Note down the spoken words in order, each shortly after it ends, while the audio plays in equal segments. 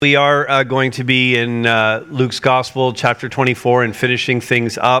We are going to be in Luke's Gospel, chapter 24, and finishing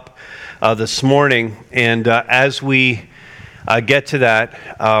things up this morning. And as we get to that,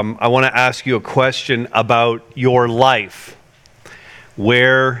 I want to ask you a question about your life,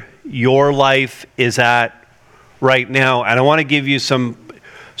 where your life is at right now. And I want to give you some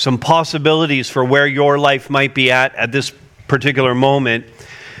possibilities for where your life might be at this particular moment.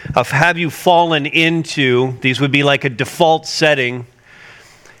 Have you fallen into, these would be like a default setting.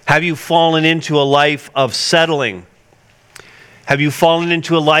 Have you fallen into a life of settling? Have you fallen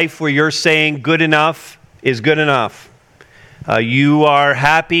into a life where you're saying good enough is good enough? You are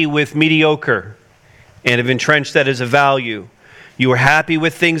happy with mediocre and have entrenched that as a value. You are happy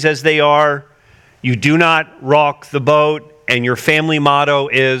with things as they are. You do not rock the boat, and your family motto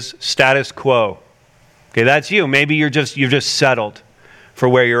is status quo. Okay, that's you. Maybe you've just settled for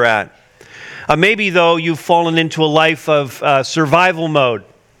where you're at. Maybe though you've fallen into a life of survival mode.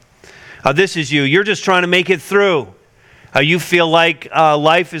 This is you. You're just trying to make it through. You feel like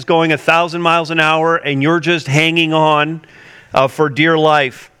life is going 1,000 miles an hour and you're just hanging on for dear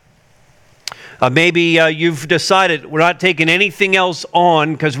life. Maybe you've decided we're not taking anything else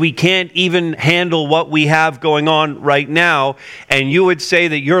on because we can't even handle what we have going on right now. And you would say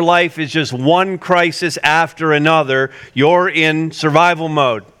that your life is just one crisis after another. You're in survival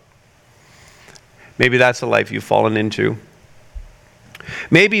mode. Maybe that's the life you've fallen into.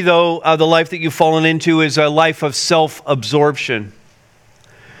 Maybe, though, the life that you've fallen into is a life of self-absorption.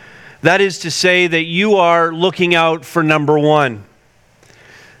 That is to say that you are looking out for number one.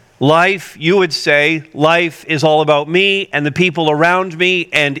 Life, you would say, life is all about me and the people around me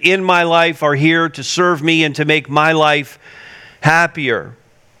and in my life are here to serve me and to make my life happier.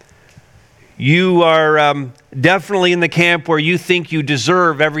 You are definitely in the camp where you think you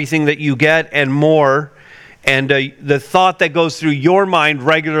deserve everything that you get and more. And the thought that goes through your mind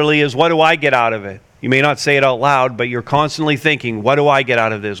regularly is, what do I get out of it? You may not say it out loud, but you're constantly thinking, what do I get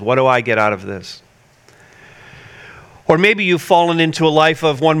out of this? What do I get out of this? Or maybe you've fallen into a life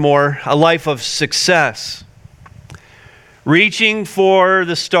of a life of success. Reaching for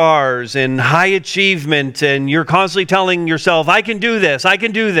the stars and high achievement, and you're constantly telling yourself, I can do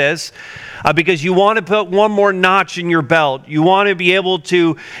this, because you want to put one more notch in your belt. You want to be able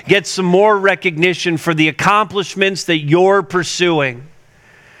to get some more recognition for the accomplishments that you're pursuing.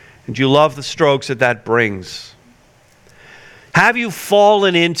 And you love the strokes that brings. Have you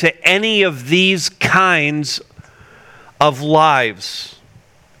fallen into any of these kinds of lives?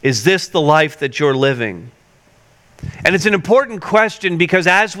 Is this the life that you're living? And it's an important question because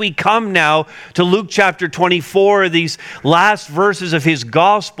as we come now to Luke chapter 24, these last verses of his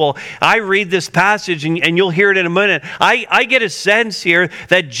gospel, I read this passage and you'll hear it in a minute. I get a sense here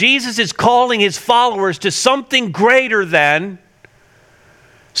that Jesus is calling his followers to something greater than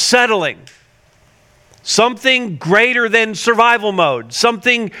settling. Something greater than survival mode,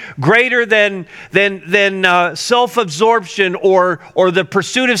 something greater than self-absorption or the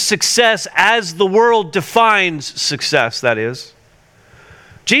pursuit of success as the world defines success, that is.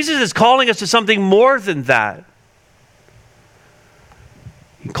 Jesus is calling us to something more than that.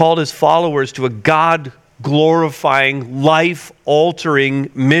 He called his followers to a God-glorifying, life-altering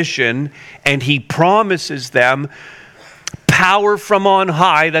mission, and he promises them power from on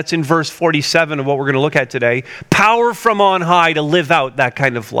high. That's in verse 47 of what we're going to look at today. Power from on high to live out that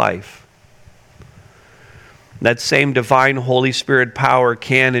kind of life. That same divine Holy Spirit power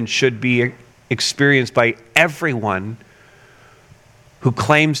can and should be experienced by everyone who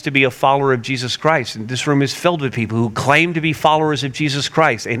claims to be a follower of Jesus Christ. And this room is filled with people who claim to be followers of Jesus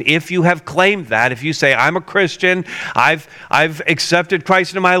Christ. And if you have claimed that, if you say, I'm a Christian, I've accepted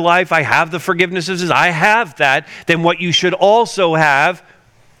Christ into my life, I have the forgiveness of sins, I have that, then what you should also have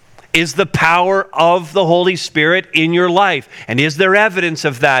is the power of the Holy Spirit in your life. And is there evidence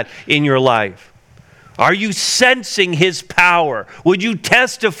of that in your life? Are you sensing his power? Would you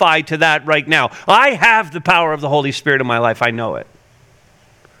testify to that right now? I have the power of the Holy Spirit in my life. I know it.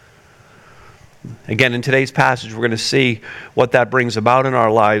 Again, in today's passage, we're going to see what that brings about in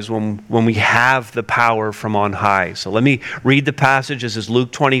our lives when we have the power from on high. So let me read the passage. This is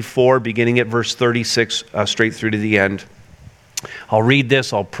Luke 24, beginning at verse 36, straight through to the end. I'll read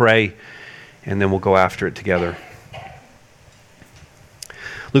this, I'll pray, and then we'll go after it together.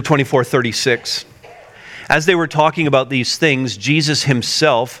 Luke 24:36. As they were talking about these things, Jesus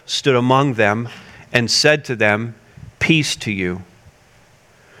himself stood among them and said to them, "Peace to you."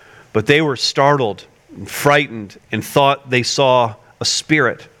 But they were startled and frightened and thought they saw a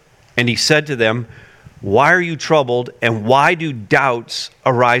spirit. And he said to them, "Why are you troubled, and why do doubts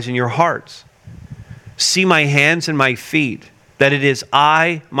arise in your hearts? See my hands and my feet, that it is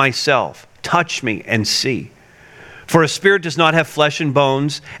I myself. Touch me and see. For a spirit does not have flesh and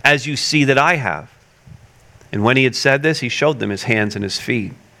bones, as you see that I have." And when he had said this, he showed them his hands and his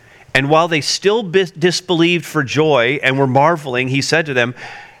feet. And while they still disbelieved for joy and were marveling, he said to them,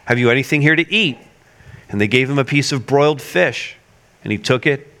 "Have you anything here to eat?" And they gave him a piece of broiled fish, and he took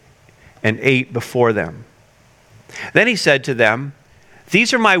it and ate before them. Then he said to them,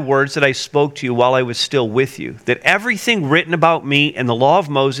 "These are my words that I spoke to you while I was still with you, that everything written about me in the law of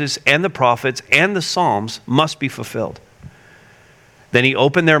Moses and the prophets and the Psalms must be fulfilled." Then he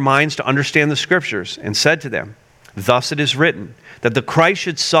opened their minds to understand the scriptures and said to them, "Thus it is written, that the Christ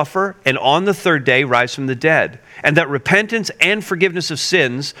should suffer and on the third day rise from the dead, and that repentance and forgiveness of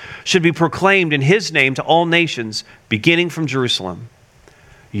sins should be proclaimed in his name to all nations, beginning from Jerusalem.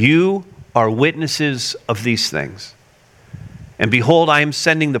 You are witnesses of these things. And behold, I am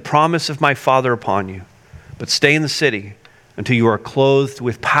sending the promise of my Father upon you. But stay in the city until you are clothed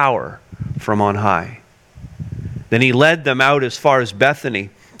with power from on high." Then he led them out as far as Bethany,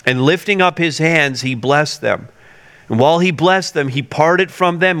 and lifting up his hands, he blessed them. And while he blessed them, he parted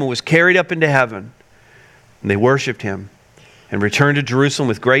from them and was carried up into heaven. And they worshiped him and returned to Jerusalem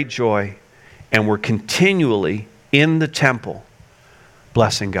with great joy and were continually in the temple,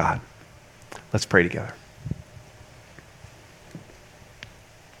 blessing God. Let's pray together.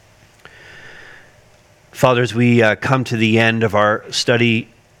 Father, as we come to the end of our study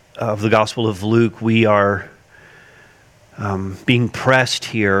of the Gospel of Luke, we are being pressed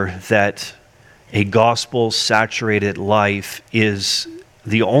here that a gospel-saturated life is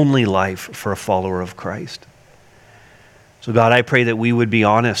the only life for a follower of Christ. So God, I pray that we would be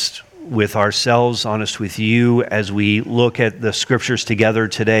honest with ourselves, honest with you, as we look at the scriptures together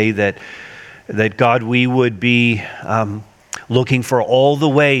today, that God, we would be looking for all the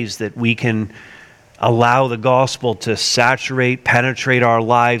ways that we can allow the gospel to saturate, penetrate our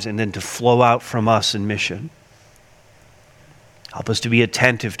lives, and then to flow out from us in mission. Help us to be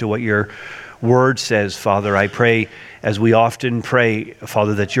attentive to what your word says, Father. I pray, as we often pray,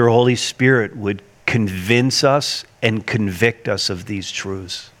 Father, that your Holy Spirit would convince us and convict us of these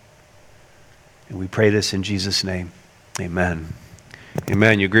truths. And we pray this in Jesus' name. Amen.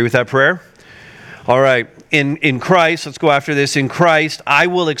 Amen. You agree with that prayer? All right. In Christ, let's go after this. In Christ, I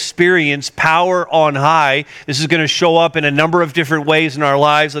will experience power on high. This is going to show up in a number of different ways in our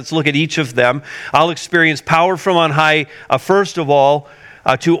lives. Let's look at each of them. I'll experience power from on high, first of all,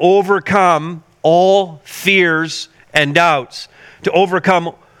 to overcome all fears and doubts. To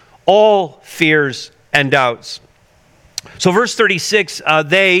overcome all fears and doubts. So verse 36,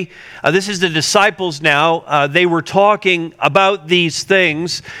 this is the disciples now. They were talking about these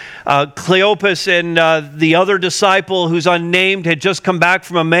things. Cleopas and the other disciple who's unnamed had just come back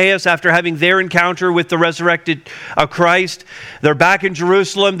from Emmaus after having their encounter with the resurrected Christ. They're back in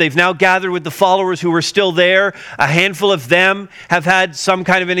Jerusalem. They've now gathered with the followers who were still there. A handful of them have had some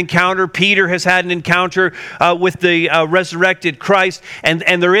kind of an encounter. Peter has had an encounter with the resurrected Christ. And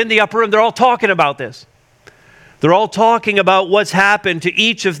they're in the upper room. They're all talking about this. They're all talking about what's happened to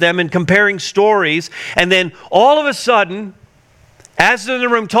each of them and comparing stories. And then all of a sudden, as they're in the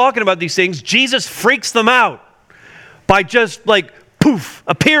room talking about these things, Jesus freaks them out by just like, poof,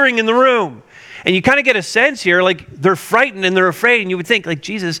 appearing in the room. And you kind of get a sense here, like they're frightened and they're afraid. And you would think, like,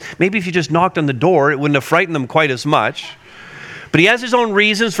 Jesus, maybe if you just knocked on the door, it wouldn't have frightened them quite as much. But he has his own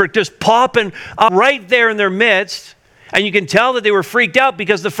reasons for just popping up right there in their midst. And you can tell that they were freaked out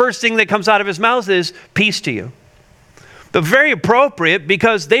because the first thing that comes out of his mouth is, "Peace to you." But very appropriate,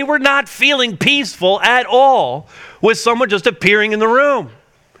 because they were not feeling peaceful at all with someone just appearing in the room.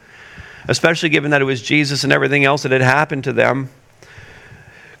 Especially given that it was Jesus and everything else that had happened to them.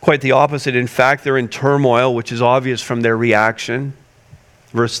 Quite the opposite. In fact, they're in turmoil, which is obvious from their reaction.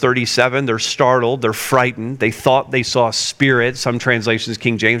 Verse 37, they're startled, they're frightened. They thought they saw a spirit. Some translations,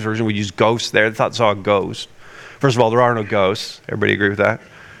 King James Version, would use ghosts there. They thought they saw a ghost. First of all, there are no ghosts. Everybody agree with that?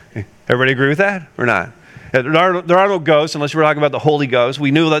 Everybody agree with that or not? There are no ghosts unless we're talking about the Holy Ghost.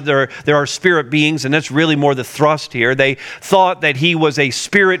 We knew that there are spirit beings, and that's really more the thrust here. They thought that he was a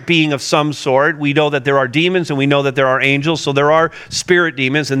spirit being of some sort. We know that there are demons, and we know that there are angels, so there are spirit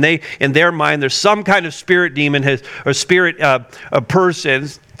demons. And they, in their mind, there's some kind of spirit demon or spirit person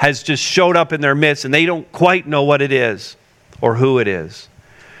has just showed up in their midst, and they don't quite know what it is or who it is.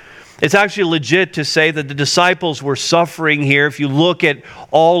 It's actually legit to say that the disciples were suffering here. If you look at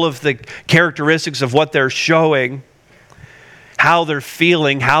all of the characteristics of what they're showing, how they're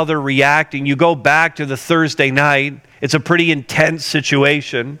feeling, how they're reacting, you go back to the Thursday night, it's a pretty intense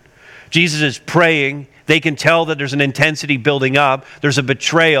situation. Jesus is praying, they can tell that there's an intensity building up. There's a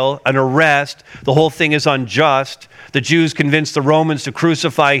betrayal, an arrest. The whole thing is unjust. The Jews convinced the Romans to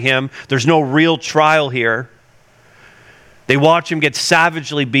crucify him. There's no real trial here. They watch him get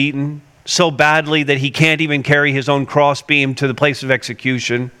savagely beaten so badly that he can't even carry his own crossbeam to the place of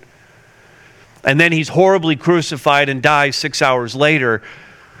execution. And then he's horribly crucified and dies 6 hours later.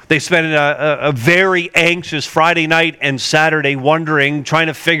 They spent a very anxious Friday night and Saturday wondering, trying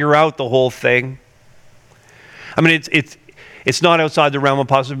to figure out the whole thing. I mean, it's not outside the realm of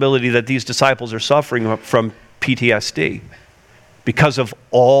possibility that these disciples are suffering from PTSD because of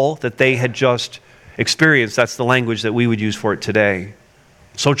all that they had just experienced. That's the language that we would use for it today.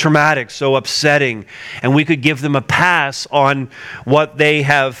 So traumatic, so upsetting, and we could give them a pass on what they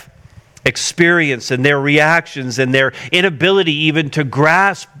have experienced and their reactions and their inability even to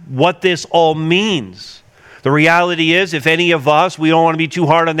grasp what this all means. The reality is, if any of us, we don't want to be too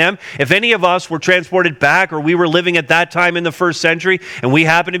hard on them, if any of us were transported back or we were living at that time in the first century and we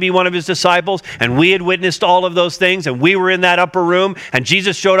happened to be one of his disciples and we had witnessed all of those things and we were in that upper room and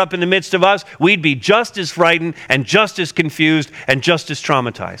Jesus showed up in the midst of us, we'd be just as frightened and just as confused and just as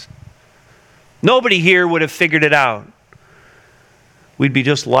traumatized. Nobody here would have figured it out. We'd be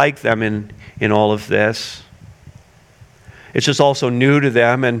just like them in all of this. It's just also new to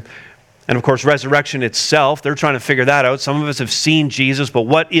them. And of course, resurrection itself, they're trying to figure that out. Some of us have seen Jesus, but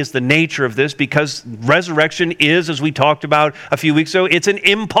what is the nature of this? Because resurrection is, as we talked about a few weeks ago, it's an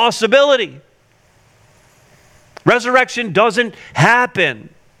impossibility. Resurrection doesn't happen.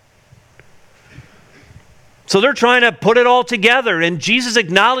 So they're trying to put it all together, and Jesus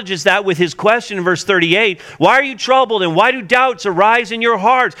acknowledges that with his question in verse 38. Why are you troubled, and why do doubts arise in your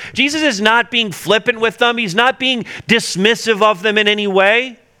hearts? Jesus is not being flippant with them. He's not being dismissive of them in any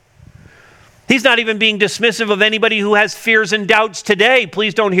way. He's not even being dismissive of anybody who has fears and doubts today.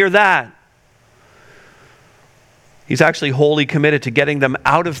 Please don't hear that. He's actually wholly committed to getting them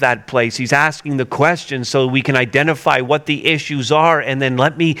out of that place. He's asking the question so we can identify what the issues are, and then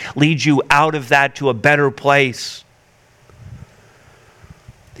let me lead you out of that to a better place.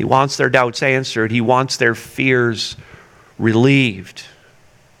 He wants their doubts answered. He wants their fears relieved.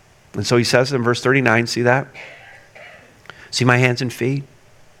 And so he says in verse 39, see that? See my hands and feet?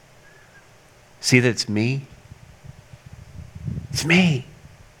 See that it's me? It's me.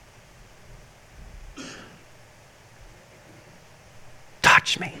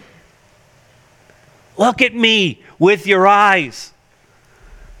 Touch me. Look at me with your eyes.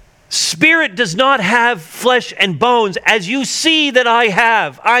 Spirit does not have flesh and bones as you see that I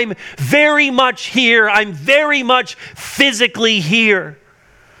have. I'm very much here. I'm very much physically here.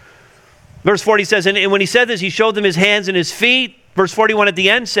 Verse 40 says, and when he said this, he showed them his hands and his feet. Verse 41 at the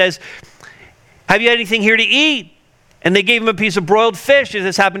end says, have you anything here to eat? And they gave him a piece of broiled fish. If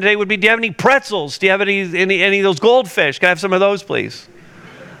this happened today, would be, do you have any pretzels? Do you have any of those goldfish? Can I have some of those, please?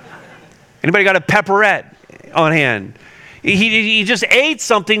 Anybody got a pepperette on hand? He just ate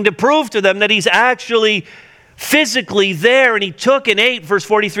something to prove to them that he's actually physically there, and he took and ate, verse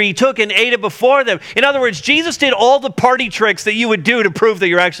 43, he took and ate it before them. In other words, Jesus did all the party tricks that you would do to prove that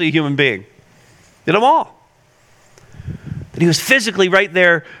you're actually a human being. Did them all. That he was physically right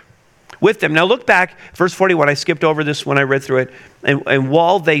there with them. Now look back, verse 41, I skipped over this when I read through it. And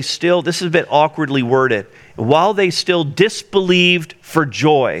while they still, this is a bit awkwardly worded, while they still disbelieved for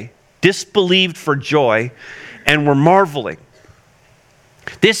joy, and were marveling.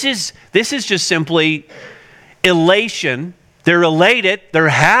 This is just simply elation. They're elated, they're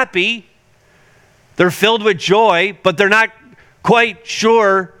happy, they're filled with joy, but they're not quite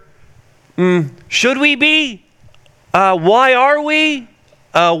sure, should we be? Why are we?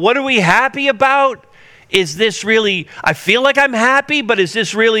 What are we happy about? Is this really, I feel like I'm happy, but is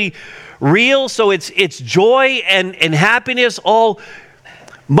this really real? So it's joy and happiness all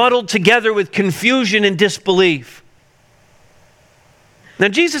muddled together with confusion and disbelief. Now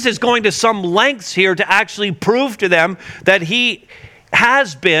Jesus is going to some lengths here to actually prove to them that he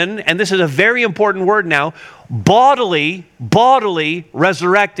has been, and this is a very important word now, bodily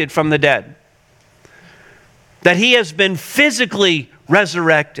resurrected from the dead. That he has been physically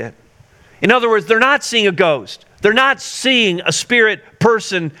resurrected. In other words, they're not seeing a ghost. They're not seeing a spirit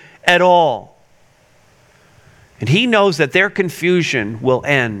person at all. And he knows that their confusion will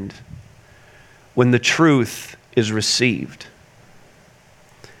end when the truth is received.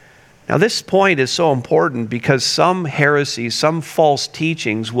 Now, this point is so important because some heresies, some false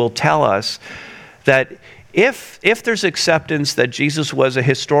teachings will tell us that if there's acceptance that Jesus was a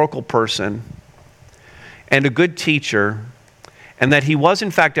historical person and a good teacher, and that he was in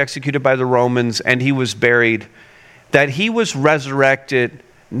fact executed by the Romans and he was buried, that he was resurrected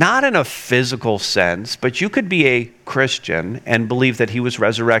not in a physical sense, but you could be a Christian and believe that he was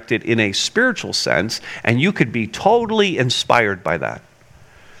resurrected in a spiritual sense, and you could be totally inspired by that.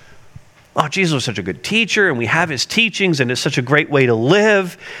 Oh, Jesus was such a good teacher, and we have his teachings, and it's such a great way to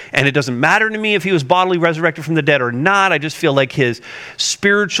live, and it doesn't matter to me if he was bodily resurrected from the dead or not. I just feel like his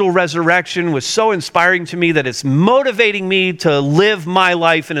spiritual resurrection was so inspiring to me that it's motivating me to live my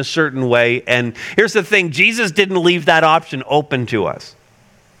life in a certain way. And here's the thing, Jesus didn't leave that option open to us.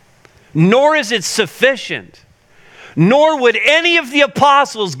 Nor is it sufficient. Nor would any of the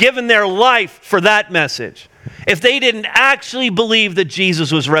apostles given their life for that message if they didn't actually believe that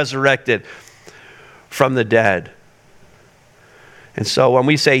Jesus was resurrected from the dead. And so when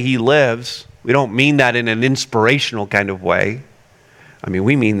we say he lives, we don't mean that in an inspirational kind of way. I mean,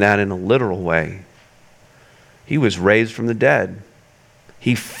 we mean that in a literal way. He was raised from the dead.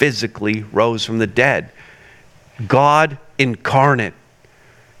 He physically rose from the dead. God incarnate.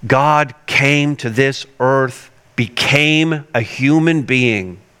 God came to this earth, became a human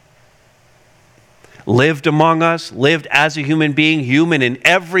being, lived among us, lived as a human being, human in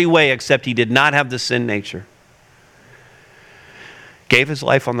every way except he did not have the sin nature. Gave his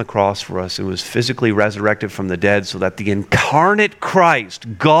life on the cross for us and was physically resurrected from the dead so that the incarnate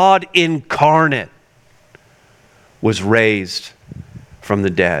Christ, God incarnate, was raised from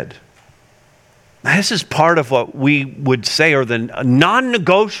the dead. This is part of what we would say are the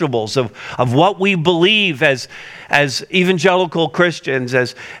non-negotiables of what we believe as evangelical Christians,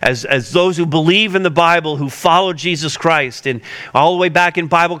 as those who believe in the Bible, who follow Jesus Christ. And all the way back in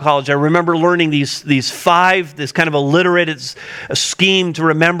Bible college, I remember learning these five, this kind of alliterated scheme to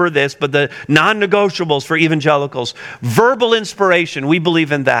remember this, but the non-negotiables for evangelicals. Verbal inspiration, we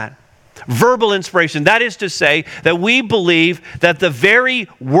believe in that. Verbal inspiration, that is to say that we believe that the very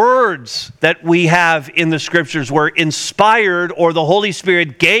words that we have in the scriptures were inspired, or the Holy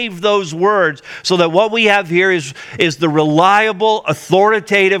Spirit gave those words, so that what we have here is the reliable,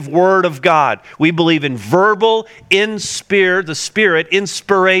 authoritative word of God. We believe in verbal, the Spirit,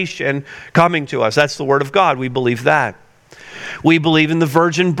 inspiration coming to us. That's the word of God. We believe that. We believe in the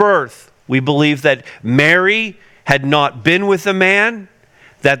virgin birth. We believe that Mary had not been with a man,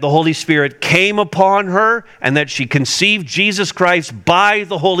 that the Holy Spirit came upon her, and that she conceived Jesus Christ by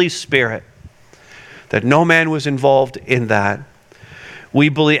the Holy Spirit. That no man was involved in that. We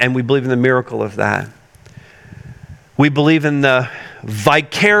believe in the miracle of that. We believe in the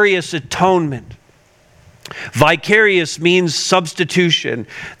vicarious atonement. Vicarious means substitution,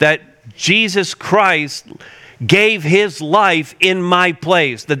 that Jesus Christ gave his life in my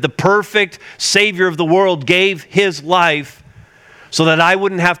place, that the perfect Savior of the world gave his life so that I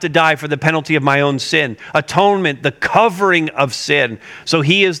wouldn't have to die for the penalty of my own sin. Atonement, the covering of sin. So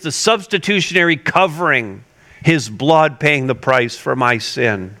he is the substitutionary covering, his blood paying the price for my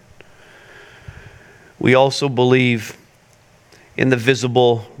sin. We also believe in the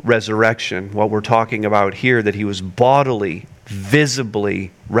visible resurrection, what we're talking about here, that he was bodily,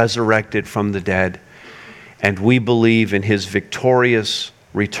 visibly resurrected from the dead. And we believe in his victorious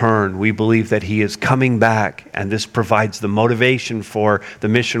return. We believe that he is coming back, and this provides the motivation for the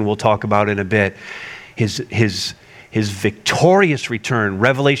mission we'll talk about in a bit. His victorious return.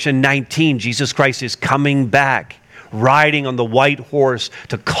 Revelation 19, Jesus Christ is coming back, riding on the white horse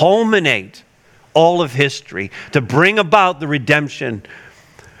to culminate all of history, to bring about the redemption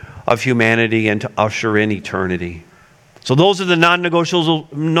of humanity and to usher in eternity. So those are the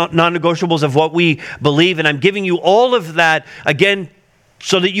non-negotiables of what we believe, and I'm giving you all of that again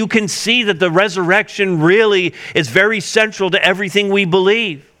so that you can see that the resurrection really is very central to everything we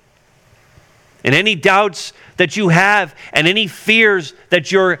believe. And any doubts that you have and any fears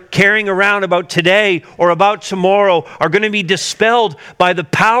that you're carrying around about today or about tomorrow are going to be dispelled by the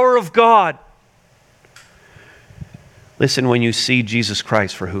power of God. Listen, when you see Jesus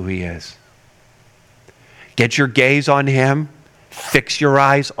Christ for who he is, get your gaze on him, fix your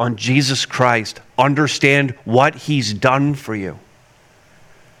eyes on Jesus Christ, understand what he's done for you.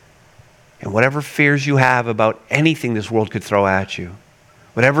 And whatever fears you have about anything this world could throw at you,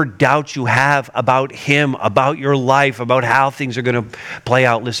 whatever doubts you have about him, about your life, about how things are going to play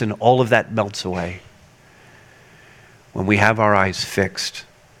out, listen, all of that melts away when we have our eyes fixed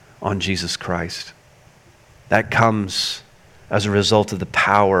on Jesus Christ. That comes as a result of the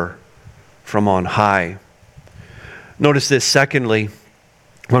power from on high. Notice this, secondly,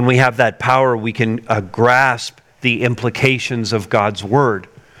 when we have that power, we can grasp the implications of God's word.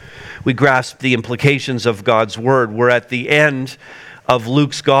 We grasp the implications of God's word. We're at the end of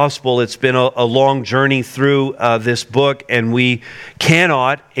Luke's gospel. It's been a long journey through this book, and we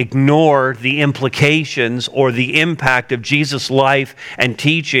cannot ignore the implications or the impact of Jesus' life and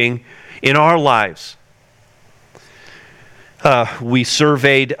teaching in our lives. We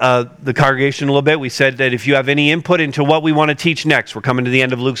surveyed the congregation a little bit. We said that if you have any input into what we want to teach next, we're coming to the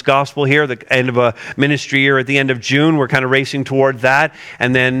end of Luke's gospel here, the end of a ministry year at the end of June. We're kind of racing toward that.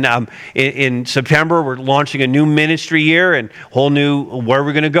 And then in September, we're launching a new ministry year and whole new, where are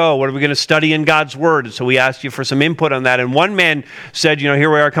we going to go? What are we going to study in God's Word? And so we asked you for some input on that. And one man said,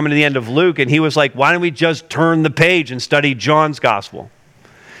 here we are coming to the end of Luke. And he was like, why don't we just turn the page and study John's gospel?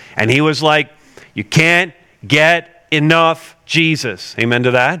 And he was like, you can't get enough Jesus. Amen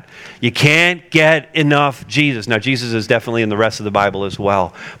to that? You can't get enough Jesus. Now, Jesus is definitely in the rest of the Bible as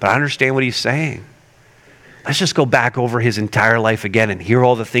well, but I understand what he's saying. Let's just go back over his entire life again and hear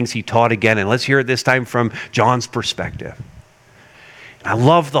all the things he taught again, and let's hear it this time from John's perspective. And I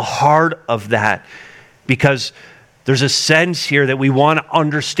love the heart of that, because there's a sense here that we want to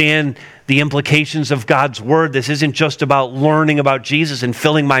understand the implications of God's Word. This isn't just about learning about Jesus and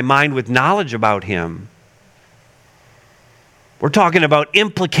filling my mind with knowledge about him. We're talking about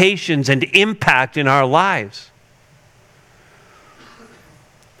implications and impact in our lives.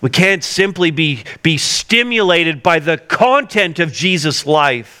 We can't simply be stimulated by the content of Jesus'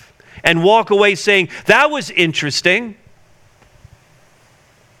 life and walk away saying, that was interesting.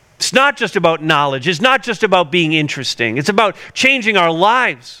 It's not just about knowledge. It's not just about being interesting. It's about changing our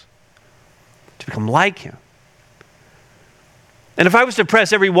lives to become like him. And if I was to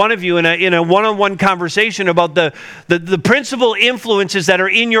press every one of you in a one-on-one conversation about the principal influences that are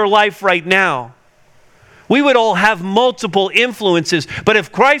in your life right now, we would all have multiple influences. But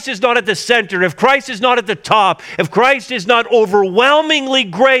if Christ is not at the center, if Christ is not at the top, if Christ is not overwhelmingly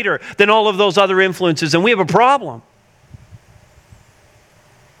greater than all of those other influences, then we have a problem.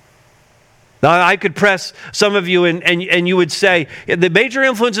 Now, I could press some of you and you would say, the major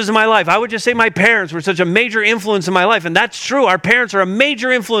influences in my life, I would just say my parents were such a major influence in my life. And that's true. Our parents are a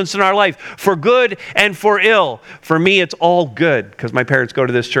major influence in our life, for good and for ill. For me, it's all good, because my parents go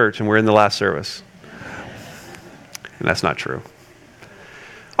to this church and we're in the last service. And that's not true.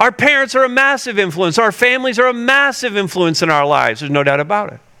 Our parents are a massive influence. Our families are a massive influence in our lives. There's no doubt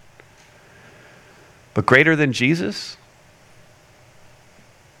about it. But greater than Jesus?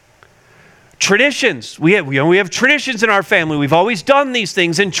 Traditions. We have traditions in our family. We've always done these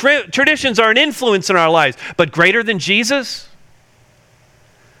things, and traditions are an influence in our lives. But greater than Jesus?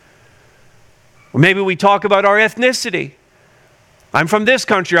 Or maybe we talk about our ethnicity. I'm from this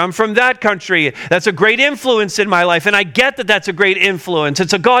country. I'm from that country. That's a great influence in my life, and I get that that's a great influence.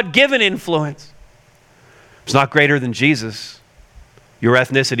 It's a God-given influence. It's not greater than Jesus. Your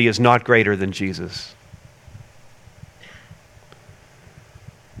ethnicity is not greater than Jesus.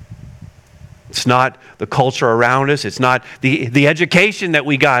 It's not the culture around us. It's not the education that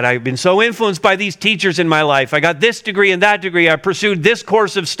we got. I've been so influenced by these teachers in my life. I got this degree and that degree. I pursued this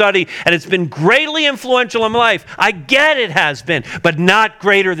course of study, and it's been greatly influential in my life. I get it has been, but not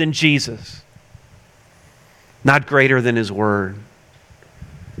greater than Jesus. Not greater than his Word.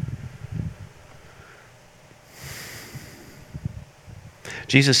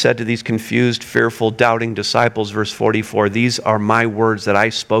 Jesus said to these confused, fearful, doubting disciples, verse 44, these are my words that I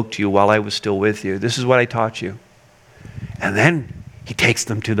spoke to you while I was still with you. This is what I taught you. And then he takes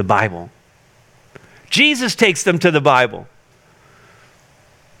them to the Bible. Jesus takes them to the Bible.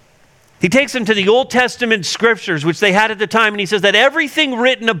 He takes them to the Old Testament scriptures, which they had at the time, and he says that everything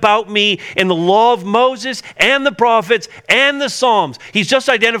written about me in the law of Moses and the prophets and the Psalms, he's just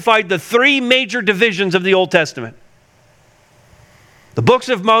identified the three major divisions of the Old Testament. The books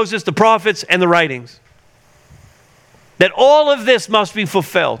of Moses, the prophets, and the writings. That all of this must be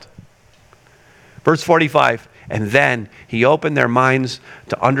fulfilled. Verse 45, and then he opened their minds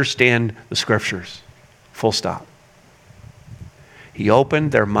to understand the scriptures. Full stop. He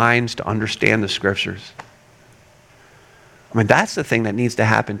opened their minds to understand the scriptures. I mean, that's the thing that needs to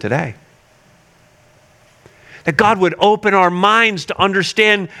happen today. That God would open our minds to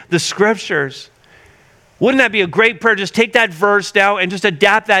understand the scriptures. Wouldn't that be a great prayer? Just take that verse now and just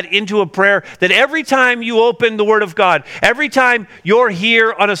adapt that into a prayer, that every time you open the Word of God, every time you're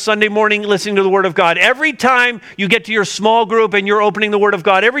here on a Sunday morning listening to the Word of God, every time you get to your small group and you're opening the Word of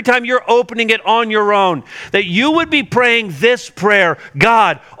God, every time you're opening it on your own, that you would be praying this prayer: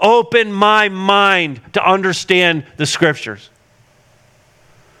 God, open my mind to understand the Scriptures.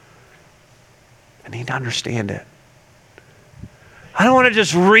 I need to understand it. I don't want to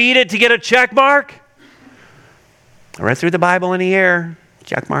just read it to get a check mark. I read through the Bible in a year.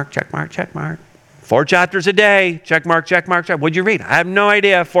 Check mark, check mark, check mark. 4 chapters a day. Check mark, check mark, check. What'd you read? I have no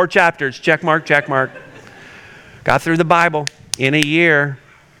idea. 4 chapters. Check mark, check mark. Got through the Bible in a year.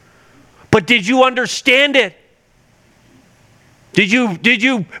 But did you understand it? Did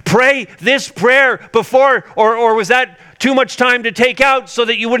you pray this prayer before, or was that too much time to take out so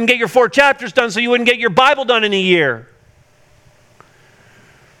that you wouldn't get your 4 chapters done, so you wouldn't get your Bible done in a year?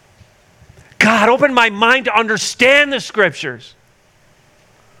 God, open my mind to understand the Scriptures.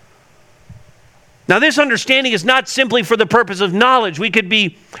 Now, this understanding is not simply for the purpose of knowledge. We could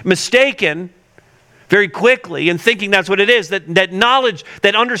be mistaken very quickly in thinking that's what it is, that knowledge,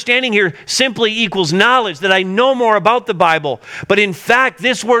 that understanding here simply equals knowledge, that I know more about the Bible. But in fact,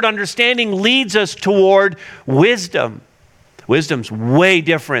 this word understanding leads us toward wisdom. Wisdom's way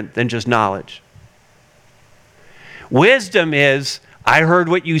different than just knowledge. Wisdom is, I heard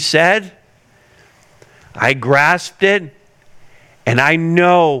what you said, I grasped it, and I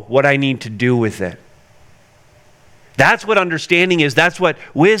know what I need to do with it. That's what understanding is. That's what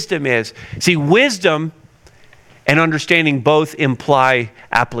wisdom is. See, wisdom and understanding both imply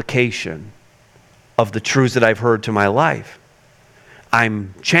application of the truths that I've heard to my life.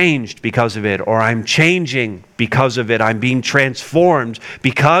 I'm changed because of it, or I'm changing because of it. I'm being transformed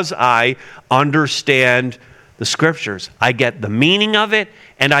because I understand the Scriptures. I get the meaning of it,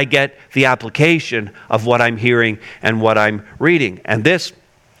 and I get the application of what I'm hearing and what I'm reading. And this,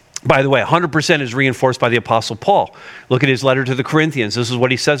 by the way, 100% is reinforced by the Apostle Paul. Look at his letter to the Corinthians. This is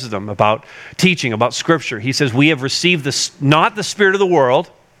what he says to them about teaching, about Scripture. He says, we have received not the spirit of the world,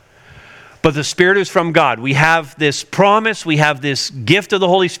 but the Spirit is from God. We have this promise, we have this gift of the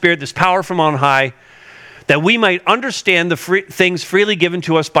Holy Spirit, this power from on high, that we might understand the things freely given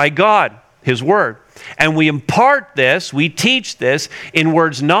to us by God, His Word. And we impart this, we teach this in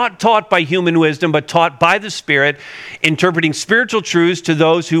words not taught by human wisdom, but taught by the Spirit, interpreting spiritual truths to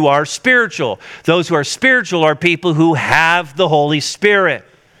those who are spiritual. Those who are spiritual are people who have the Holy Spirit.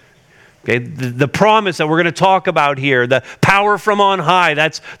 Okay, the promise that we're going to talk about here, the power from on high,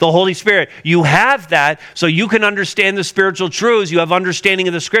 that's the Holy Spirit. You have that so you can understand the spiritual truths. You have understanding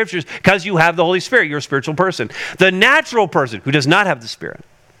of the Scriptures because you have the Holy Spirit. You're a spiritual person. The natural person who does not have the Spirit,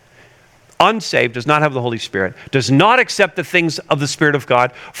 unsaved, does not have the Holy Spirit, does not accept the things of the Spirit of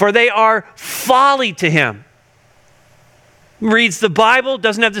God, for they are folly to him. Reads the Bible,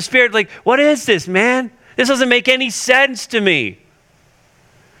 doesn't have the Spirit, like, what is this, man? This doesn't make any sense to me.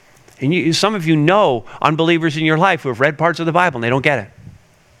 And some of you know unbelievers in your life who have read parts of the Bible and they don't get it.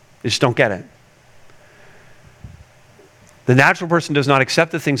 They just don't get it. The natural person does not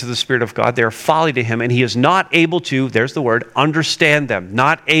accept the things of the Spirit of God. They are folly to him, and he is not able to, there's the word, understand them.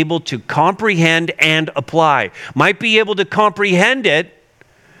 Not able to comprehend and apply. Might be able to comprehend it.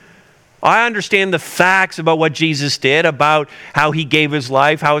 I understand the facts about what Jesus did, about how he gave his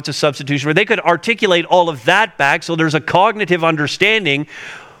life, how it's a substitution. Where they could articulate all of that back, so there's a cognitive understanding,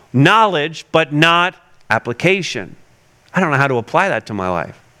 knowledge, but not application. I don't know how to apply that to my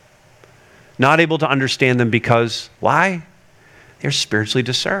life. Not able to understand them because, why? They're spiritually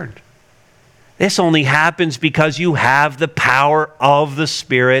discerned. This only happens because you have the power of the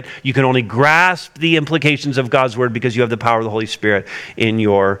Spirit. You can only grasp the implications of God's Word because you have the power of the Holy Spirit in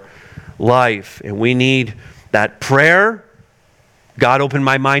your life. And we need that prayer. God, open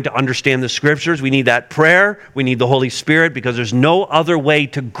my mind to understand the Scriptures. We need that prayer. We need the Holy Spirit because there's no other way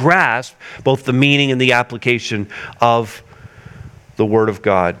to grasp both the meaning and the application of the Word of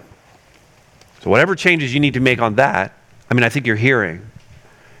God. So whatever changes you need to make on that, I think you're hearing.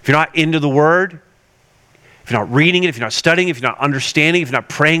 If you're not into the Word, if you're not reading it, if you're not studying it, if you're not understanding, if you're not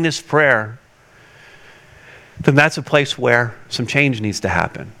praying this prayer, then that's a place where some change needs to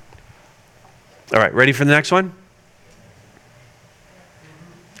happen. All right, ready for the next one?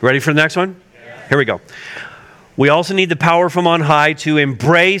 Ready for the next one? Yeah. Here we go. We also need the power from on high to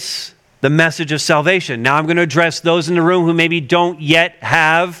embrace the message of salvation. Now I'm going to address those in the room who maybe don't yet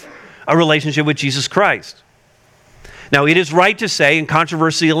have a relationship with Jesus Christ. Now it is right to say, and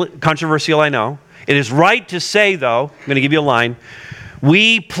controversial I know, it is right to say though, I'm going to give you a line,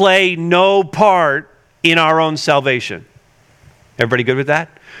 we play no part in our own salvation. Everybody good with that?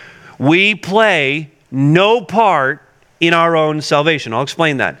 We play no part in our own salvation. I'll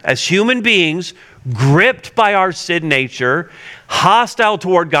explain that. As human beings, gripped by our sin nature, hostile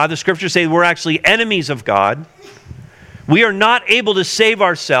toward God, the Scriptures say we're actually enemies of God. We are not able to save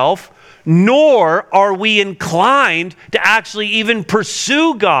ourselves, nor are we inclined to actually even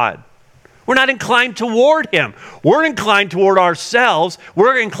pursue God. We're not inclined toward Him. We're inclined toward ourselves.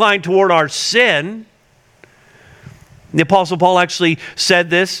 We're inclined toward our sin. The Apostle Paul actually said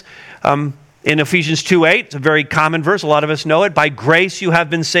this In Ephesians 2:8, it's a very common verse. A lot of us know it. By grace you have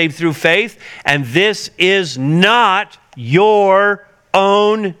been saved through faith, and this is not your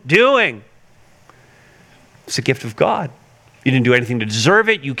own doing. It's a gift of God. You didn't do anything to deserve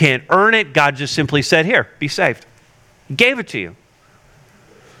it. You can't earn it. God just simply said, here, be saved. He gave it to you.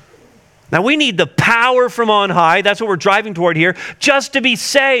 Now we need the power from on high. That's what we're driving toward here, just to be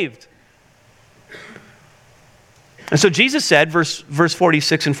saved. And so Jesus said, verse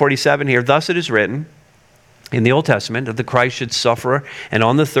 46 and 47 here, thus it is written in the Old Testament that the Christ should suffer and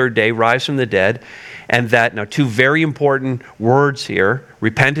on the third day rise from the dead. And that, now two very important words here,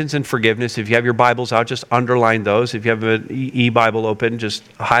 repentance and forgiveness. If you have your Bibles out, just underline those. If you have an e-Bible open, just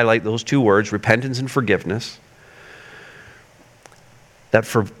highlight those two words, repentance and forgiveness. That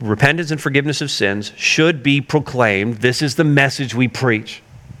for repentance and forgiveness of sins should be proclaimed. This is the message we preach.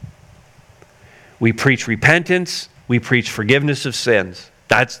 We preach repentance. We preach forgiveness of sins.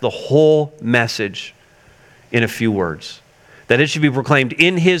 That's the whole message in a few words. That it should be proclaimed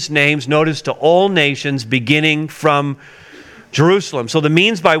in his names, notice, to all nations, beginning from Jerusalem. So the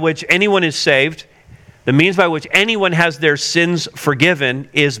means by which anyone is saved, the means by which anyone has their sins forgiven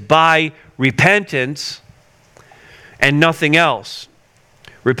is by repentance and nothing else.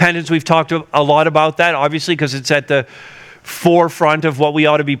 Repentance, we've talked a lot about that, obviously, because it's at the forefront of what we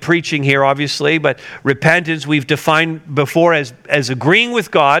ought to be preaching here, obviously. But repentance, we've defined before as agreeing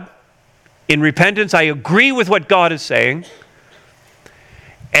with God. In repentance, I agree with what God is saying.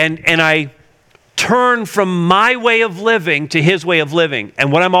 And I turn from my way of living to his way of living.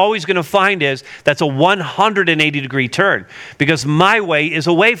 And what I'm always going to find is that's a 180-degree turn. Because my way is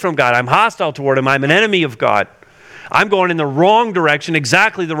away from God. I'm hostile toward him. I'm an enemy of God. I'm going in the wrong direction,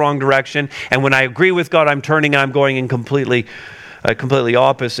 exactly the wrong direction. And when I agree with God, I'm turning and I'm going in completely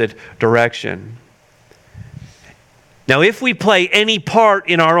opposite direction. Now, if we play any part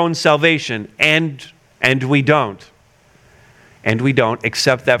in our own salvation, and we don't,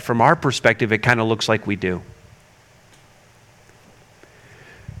 except that from our perspective, it kind of looks like we do.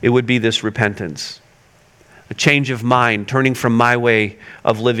 It would be this repentance. A change of mind, turning from my way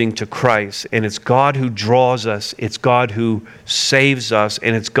of living to Christ. And it's God who draws us. It's God who saves us.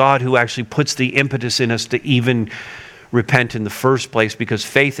 And it's God who actually puts the impetus in us to even repent in the first place, because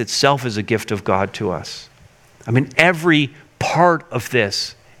faith itself is a gift of God to us. I mean, every part of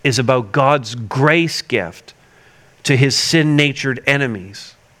this is about God's grace gift to his sin-natured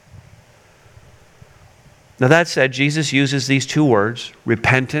enemies. Now that said, Jesus uses these two words,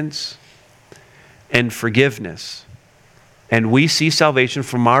 repentance and forgiveness. And we see salvation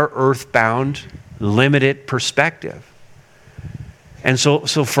from our earthbound, limited perspective. And so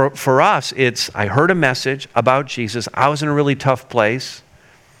for us, it's, I heard a message about Jesus. I was in a really tough place.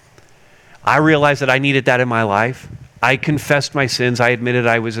 I realized that I needed that in my life. I confessed my sins. I admitted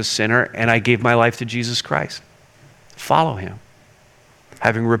I was a sinner, and I gave my life to Jesus Christ. Follow him.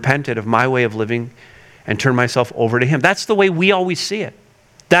 Having repented of my way of living and turned myself over to him. That's the way we always see it.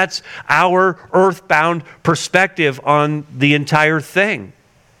 That's our earthbound perspective on the entire thing.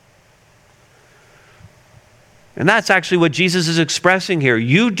 And that's actually what Jesus is expressing here.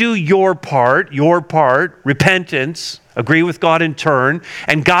 You do your part, repentance, agree with God in turn,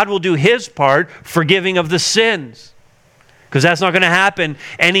 and God will do his part, forgiving of the sins. Because that's not going to happen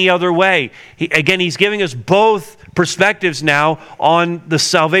any other way. He's giving us both perspectives now on the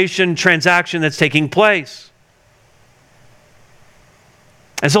salvation transaction that's taking place.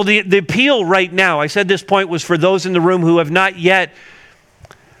 And so the appeal right now, I said this point was for those in the room who have not yet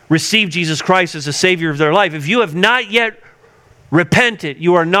received Jesus Christ as the Savior of their life. If you have not yet repented,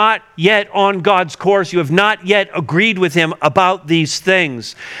 you are not yet on God's course, you have not yet agreed with him about these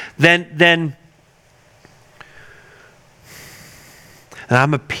things, then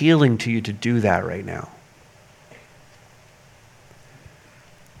I'm appealing to you to do that right now.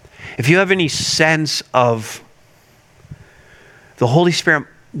 If you have any sense of the Holy Spirit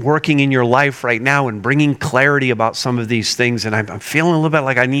working in your life right now and bringing clarity about some of these things, and I'm feeling a little bit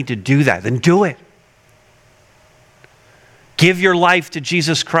like I need to do that, then do it. Give your life to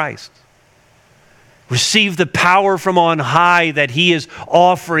Jesus Christ. Receive the power from on high that he is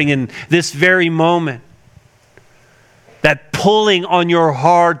offering in this very moment. That pulling on your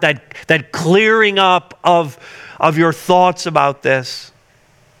heart, that clearing up of your thoughts about this.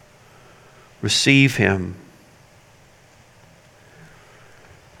 Receive him.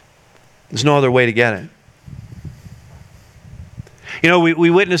 There's no other way to get it. You know, we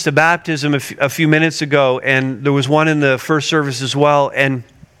witnessed a baptism a few minutes ago, and there was one in the first service as well, and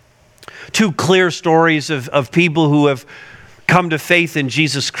two clear stories of people who have come to faith in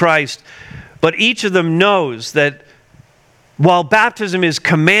Jesus Christ. But each of them knows that while baptism is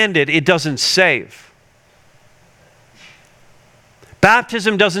commanded, it doesn't save.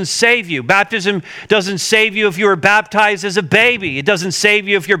 Baptism doesn't save you. Baptism doesn't save you if you were baptized as a baby. It doesn't save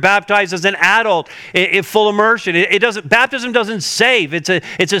you if you're baptized as an adult in full immersion. Baptism doesn't save. It's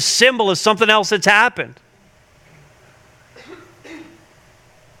a symbol of something else that's happened.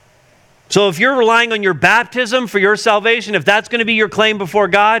 So if you're relying on your baptism for your salvation, if that's going to be your claim before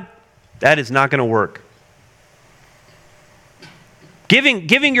God, that is not going to work.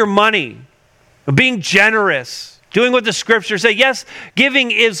 Giving your money, being generous, doing what the Scriptures say. Yes,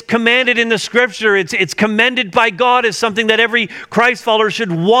 giving is commanded in the Scripture. It's commended by God as something that every Christ follower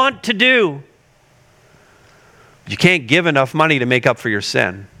should want to do. You can't give enough money to make up for your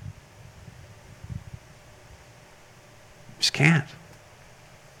sin. You just can't.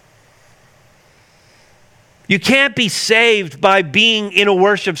 You can't be saved by being in a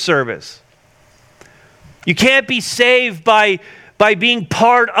worship service. You can't be saved by being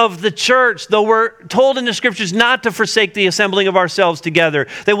part of the church, though we're told in the Scriptures not to forsake the assembling of ourselves together,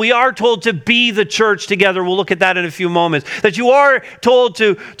 that we are told to be the church together. We'll look at that in a few moments. That you are told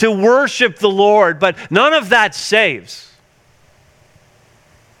to worship the Lord, but none of that saves.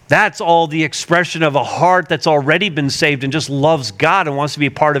 That's all the expression of a heart that's already been saved and just loves God and wants to be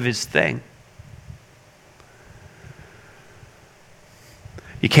a part of His thing.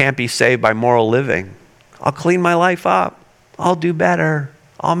 You can't be saved by moral living. I'll clean my life up. I'll do better.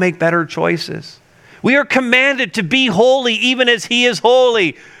 I'll make better choices. We are commanded to be holy even as He is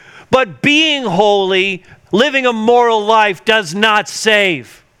holy. But being holy, living a moral life, does not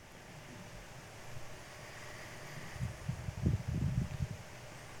save.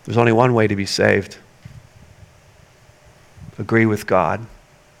 There's only one way to be saved. Agree with God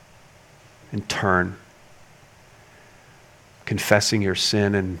and turn. Confessing your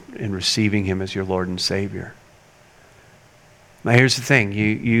sin and receiving Him as your Lord and Savior. Now here's the thing,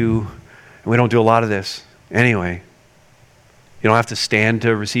 we don't do a lot of this anyway. You don't have to stand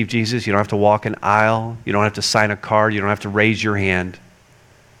to receive Jesus. You don't have to walk an aisle. You don't have to sign a card. You don't have to raise your hand.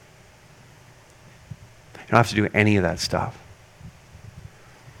 You don't have to do any of that stuff.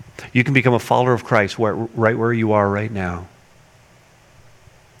 You can become a follower of Christ right where you are right now.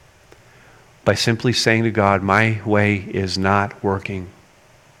 By simply saying to God, my way is not working.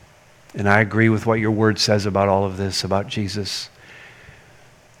 And I agree with what your word says about all of this, about Jesus.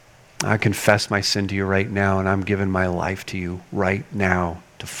 I confess my sin to you right now, and I'm giving my life to you right now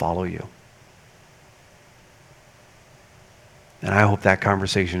to follow you. And I hope that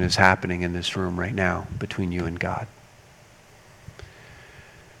conversation is happening in this room right now between you and God.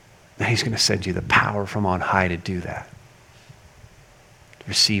 And He's going to send you the power from on high to do that.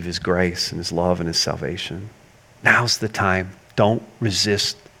 Receive His grace and His love and His salvation. Now's the time. Don't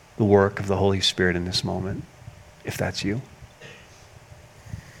resist the work of the Holy Spirit in this moment, if that's you.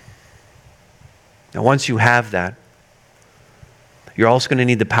 Now, once you have that, you're also going to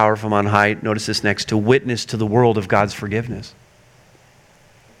need the power from on high, notice this next, to witness to the world of God's forgiveness.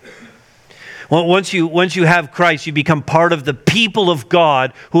 Well, once you have Christ, you become part of the people of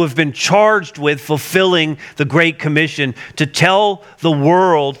God who have been charged with fulfilling the Great Commission to tell the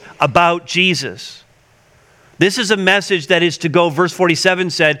world about Jesus. This is a message that is to go, verse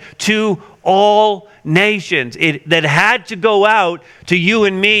 47 said, to all nations. That had to go out to you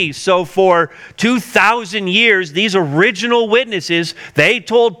and me. So for 2,000 years, these original witnesses, they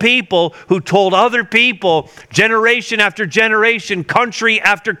told people who told other people, generation after generation, country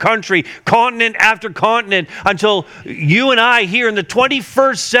after country, continent after continent, until you and I here in the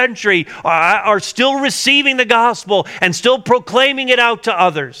 21st century are still receiving the gospel and still proclaiming it out to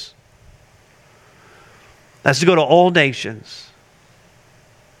others. That's to go to all nations.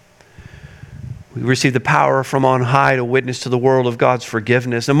 We receive the power from on high to witness to the world of God's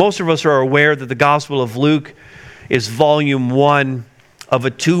forgiveness. And most of us are aware that the Gospel of Luke is volume 1 of a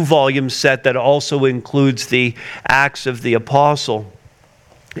 2-volume set that also includes the Acts of the Apostle.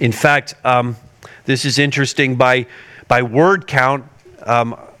 In fact, this is interesting by word count.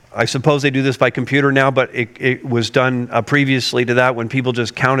 I suppose they do this by computer now, but it was done previously to that when people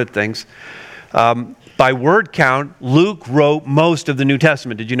just counted things. By word count, Luke wrote most of the New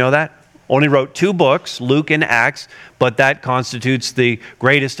Testament. Did you know that? Only wrote 2 books, Luke and Acts, but that constitutes the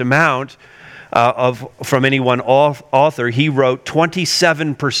greatest amount from any one author. He wrote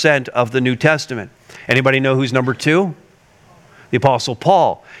 27% of the New Testament. Anybody know who's number 2? The Apostle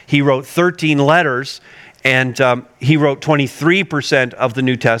Paul. He wrote 13 letters, and he wrote 23% of the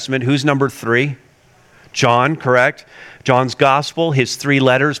New Testament. Who's number 3? John, correct? John's Gospel, his 3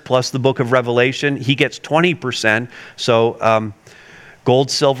 letters plus the book of Revelation, he gets 20%. So gold,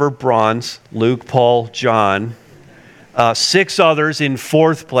 silver, bronze, Luke, Paul, John. Six others in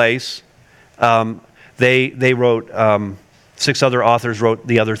fourth place, they wrote, six other authors wrote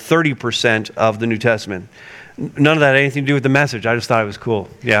the other 30% of the New Testament. None of that had anything to do with the message. I just thought it was cool.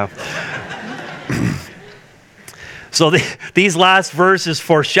 Yeah. So these last verses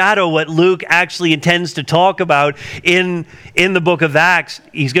foreshadow what Luke actually intends to talk about in the book of Acts.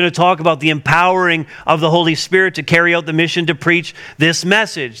 He's going to talk about the empowering of the Holy Spirit to carry out the mission to preach this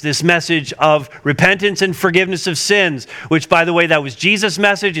message of repentance and forgiveness of sins, which, by the way, that was Jesus'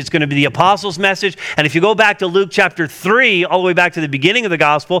 message. It's going to be the apostles' message. And if you go back to Luke chapter 3, all the way back to the beginning of the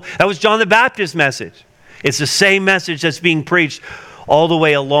gospel, that was John the Baptist's message. It's the same message that's being preached all the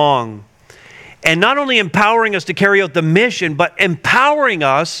way along. And not only empowering us to carry out the mission, but empowering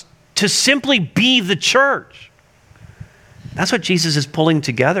us to simply be the church. That's what Jesus is pulling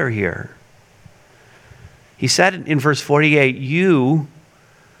together here. He said in verse 48, you,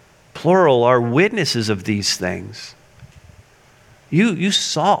 plural, are witnesses of these things. You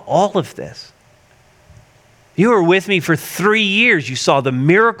saw all of this. You were with me for 3 years. You saw the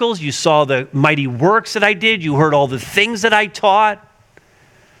miracles. You saw the mighty works that I did. You heard all the things that I taught.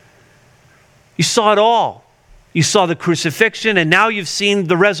 You saw it all. You saw the crucifixion, and now you've seen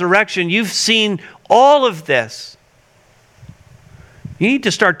the resurrection. You've seen all of this. You need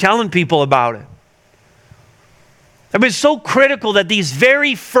to start telling people about it. I mean, it's so critical that these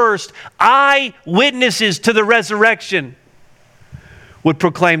very first eyewitnesses to the resurrection would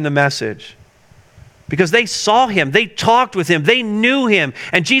proclaim the message. Because they saw him, they talked with him, they knew him,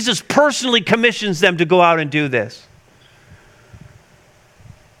 and Jesus personally commissions them to go out and do this.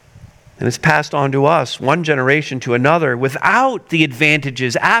 And it's passed on to us, one generation to another, without the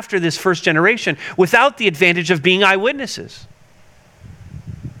advantages, after this first generation, without the advantage of being eyewitnesses.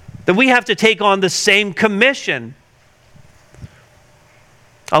 That we have to take on the same commission.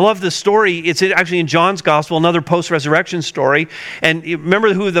 I love this story. It's actually in John's Gospel, another post-resurrection story. And you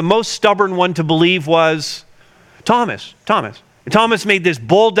remember who the most stubborn one to believe was? Thomas. Thomas made this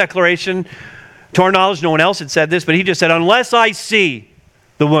bold declaration. To our knowledge, no one else had said this, but he just said, unless I see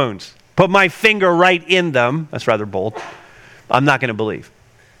the wounds, put my finger right in them. That's rather bold. I'm not going to believe.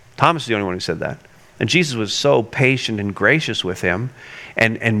 Thomas is the only one who said that. And Jesus was so patient and gracious with him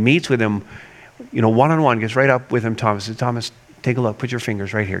and meets with him, one-on-one, gets right up with him. Thomas says, Thomas, take a look. Put your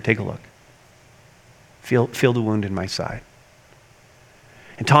fingers right here. Take a look. Feel the wound in my side.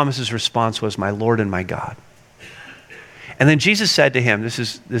 And Thomas's response was, my Lord and my God. And then Jesus said to him, this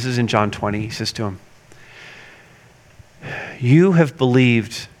is in John 20, he says to him, you have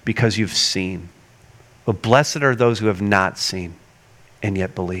believed because you've seen. But blessed are those who have not seen and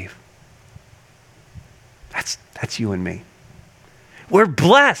yet believe. That's you and me. We're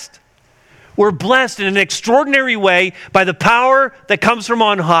blessed. We're blessed in an extraordinary way by the power that comes from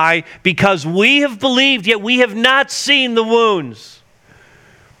on high because we have believed, yet we have not seen the wounds.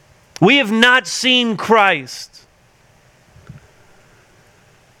 We have not seen Christ.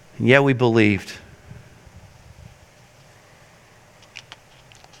 And yet we believed.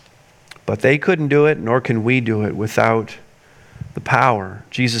 But they couldn't do it, nor can we do it without the power.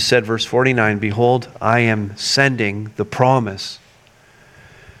 Jesus said, verse 49, behold, I am sending the promise.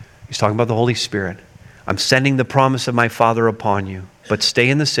 He's talking about the Holy Spirit. I'm sending the promise of my Father upon you, but stay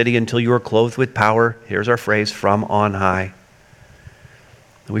in the city until you are clothed with power. Here's our phrase, from on high.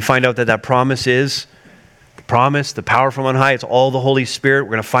 And we find out that promise is the promise, the power from on high. It's all the Holy Spirit.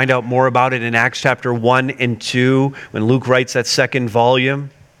 We're going to find out more about it in Acts chapter 1 and 2 when Luke writes that second volume.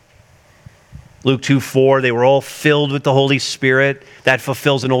 Luke 2:4, they were all filled with the Holy Spirit. That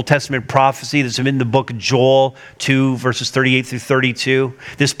fulfills an Old Testament prophecy that's in the book of Joel 2, verses 38 through 32.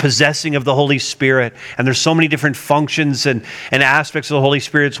 This possessing of the Holy Spirit. And there's so many different functions and aspects of the Holy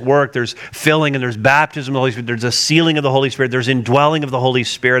Spirit's work. There's filling and there's baptism of the Holy Spirit. There's a sealing of the Holy Spirit. There's indwelling of the Holy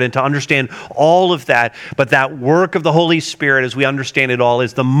Spirit. And to understand all of that, but that work of the Holy Spirit, as we understand it all,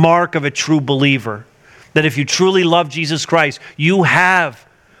 is the mark of a true believer. That if you truly love Jesus Christ, you have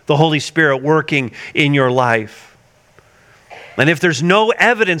the Holy Spirit working in your life. And if there's no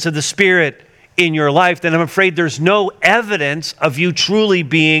evidence of the Spirit in your life, then I'm afraid there's no evidence of you truly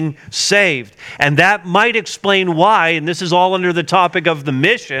being saved. And that might explain why, and this is all under the topic of the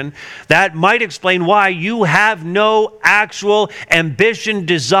mission, that might explain why you have no actual ambition,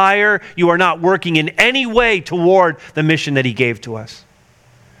 desire. You are not working in any way toward the mission that He gave to us.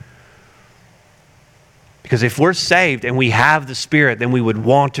 Because if we're saved and we have the Spirit, then we would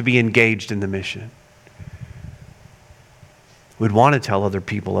want to be engaged in the mission. We'd want to tell other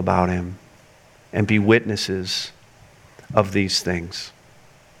people about Him and be witnesses of these things.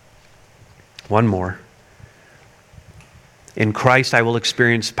 One more. In Christ I will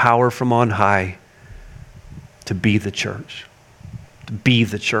experience power from on high to be the church. To be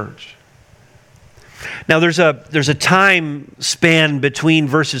the church. Now there's a time span between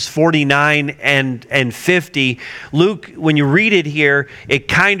verses 49 and 50. Luke, when you read it here, it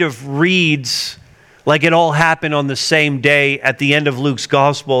kind of reads like it all happened on the same day at the end of Luke's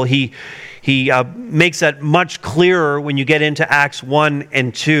gospel. He makes that much clearer when you get into Acts 1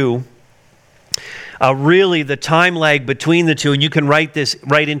 and 2. Really, the time lag between the two, and you can write this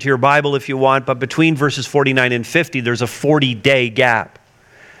right into your Bible if you want, but between verses 49 and 50, there's a 40-day gap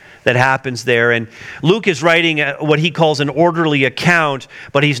that happens there. And Luke is writing what he calls an orderly account,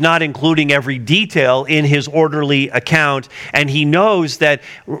 but he's not including every detail in his orderly account. And he knows that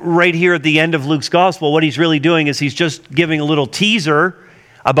right here at the end of Luke's gospel, what he's really doing is he's just giving a little teaser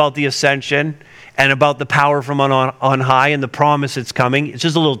about the ascension and about the power from on high and the promise that's coming. It's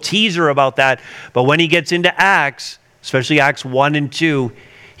just a little teaser about that. But when he gets into Acts, especially Acts 1 and 2,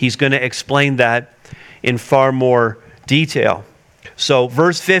 he's going to explain that in far more detail. So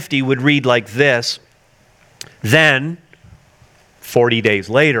verse 50 would read like this. Then, 40 days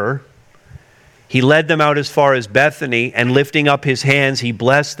later, he led them out as far as Bethany, and lifting up his hands, he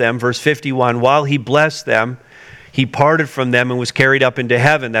blessed them. Verse 51, while he blessed them, he parted from them and was carried up into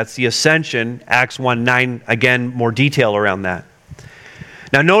heaven. That's the ascension. Acts 1:9, again, more detail around that.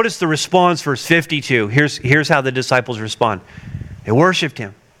 Now notice the response, verse 52. Here's how the disciples respond. They worshiped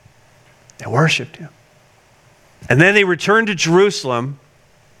him. They worshiped him. And then they returned to Jerusalem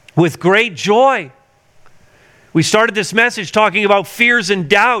with great joy. We started this message talking about fears and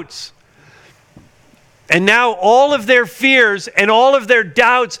doubts. And now all of their fears and all of their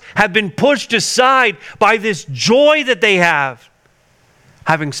doubts have been pushed aside by this joy that they have,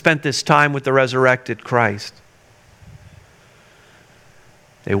 having spent this time with the resurrected Christ.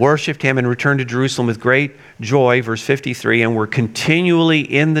 They worshiped him and returned to Jerusalem with great joy, verse 53, and were continually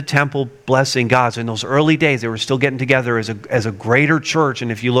in the temple blessing God. So in those early days, they were still getting together as a greater church.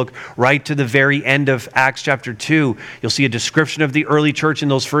 And if you look right to the very end of Acts chapter 2, you'll see a description of the early church in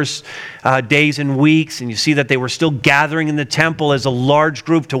those first days and weeks. And you see that they were still gathering in the temple as a large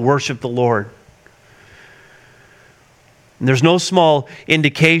group to worship the Lord. And there's no small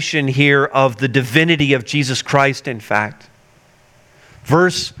indication here of the divinity of Jesus Christ, in fact.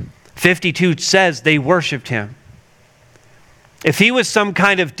 Verse 52 says they worshiped him. If he was some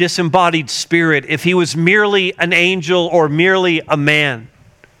kind of disembodied spirit, if he was merely an angel or merely a man,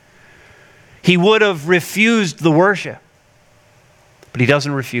 he would have refused the worship. But he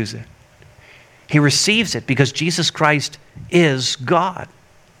doesn't refuse it. He receives it because Jesus Christ is God.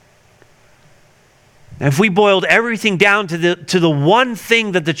 And if we boiled everything down to the one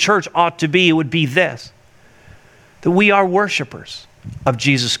thing that the church ought to be, it would be this: that we are worshipers of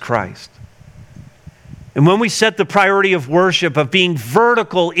Jesus Christ. And when we set the priority of worship, of being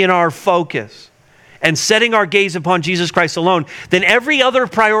vertical in our focus and setting our gaze upon Jesus Christ alone, then every other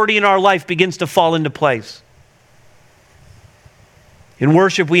priority in our life begins to fall into place. In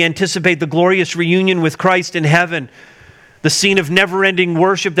worship, we anticipate the glorious reunion with Christ in heaven, the scene of never-ending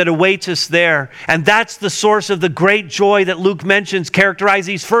worship that awaits us there. And that's the source of the great joy that Luke mentions characterize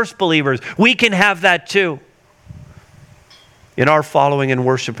these first believers. We can have that too in our following and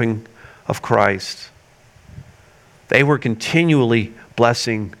worshiping of Christ. They were continually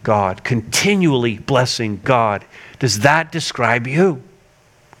blessing God. Continually blessing God. Does that describe you?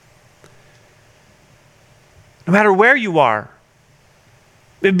 No matter where you are,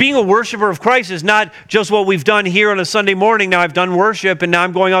 being a worshiper of Christ is not just what we've done here on a Sunday morning. Now I've done worship and now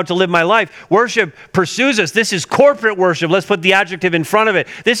I'm going out to live my life. Worship pursues us. This is corporate worship. Let's put the adjective in front of it.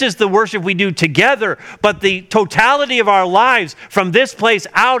 This is the worship we do together. But the totality of our lives from this place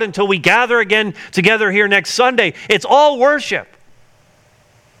out until we gather again together here next Sunday, it's all worship.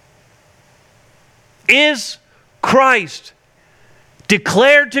 Is Christ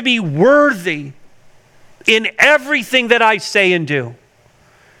declared to be worthy in everything that I say and do?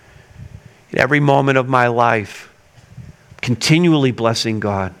 In every moment of my life, continually blessing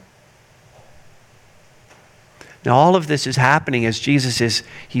God. Now all of this is happening as Jesus is,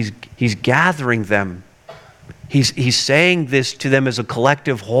 he's gathering them. He's saying this to them as a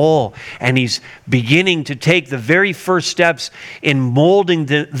collective whole, and he's beginning to take the very first steps in molding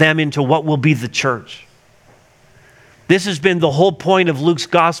them into what will be the church. This has been the whole point of Luke's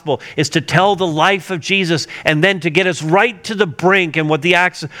gospel, is to tell the life of Jesus and then to get us right to the brink. And what the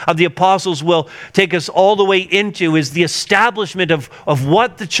Acts of the Apostles will take us all the way into is the establishment of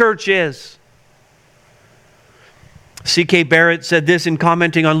what the church is. C.K. Barrett said this in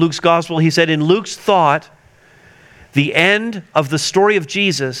commenting on Luke's gospel. He said, in Luke's thought, the end of the story of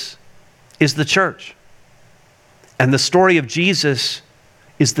Jesus is the church. And the story of Jesus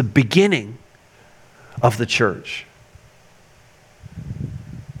is the beginning of the church.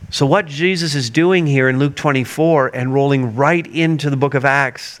 So what Jesus is doing here in Luke 24 and rolling right into the book of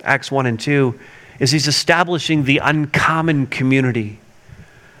Acts, Acts 1 and 2, is he's establishing the uncommon community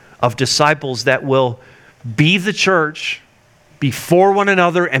of disciples that will be the church, be for one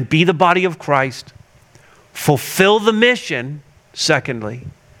another, and be the body of Christ, fulfill the mission, secondly,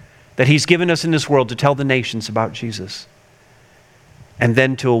 that he's given us in this world to tell the nations about Jesus, and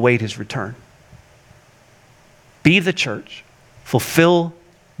then to await his return. Be the church, fulfill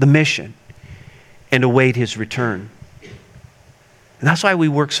the mission, and await his return. And that's why we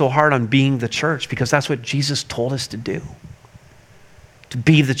work so hard on being the church, because that's what Jesus told us to do. To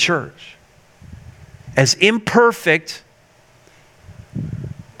be the church. As imperfect,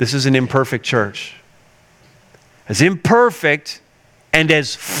 this is an imperfect church. As imperfect and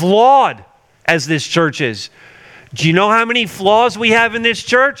as flawed as this church is. Do you know how many flaws we have in this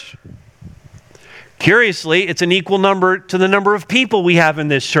church? Curiously, it's an equal number to the number of people we have in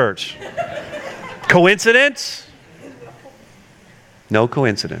this church. Coincidence? No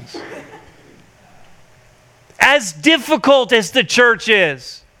coincidence. As difficult as the church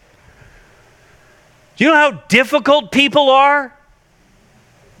is, do you know how difficult people are?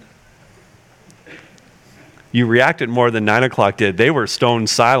 You reacted more than 9 o'clock did. They were stone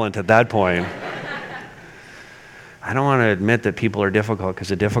silent at that point. I don't want to admit that people are difficult because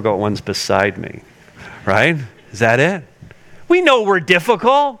the difficult one's beside me. Right? Is that it? We know we're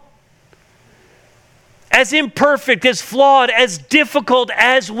difficult. As imperfect, as flawed, as difficult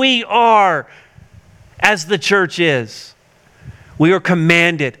as we are, as the church is, we are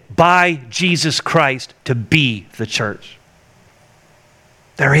commanded by Jesus Christ to be the church.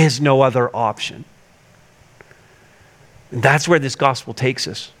 There is no other option. And that's where this gospel takes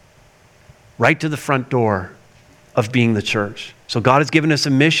us. Right to the front door of being the church. So God has given us a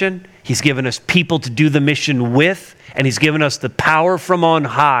mission. He's given us people to do the mission with, and he's given us the power from on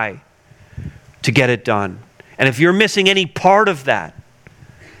high to get it done. And if you're missing any part of that,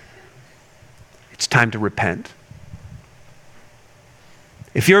 it's time to repent.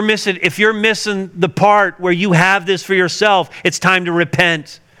 If you're missing the part where you have this for yourself, it's time to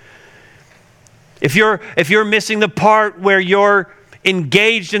repent. If you're missing the part where you're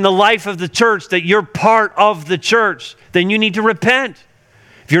engaged in the life of the church, that you're part of the church, then you need to repent.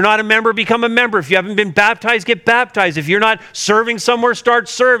 If you're not a member, become a member. If you haven't been baptized, get baptized. If you're not serving somewhere, start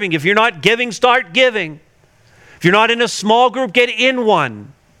serving. If you're not giving, start giving. If you're not in a small group, get in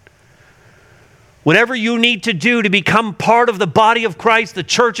one. Whatever you need to do to become part of the body of Christ, the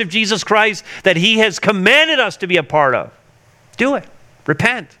church of Jesus Christ, that he has commanded us to be a part of, do it.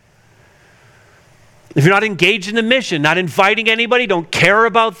 Repent. If you're not engaged in the mission, not inviting anybody, don't care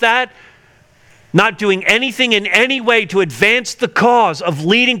about that, not doing anything in any way to advance the cause of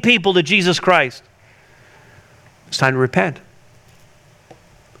leading people to Jesus Christ, it's time to repent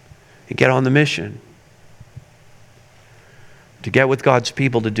and get on the mission. To get with God's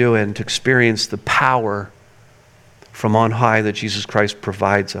people to do it and to experience the power from on high that Jesus Christ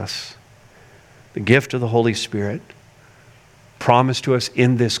provides us. The gift of the Holy Spirit promised to us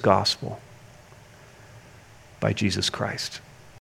in this gospel by Jesus Christ.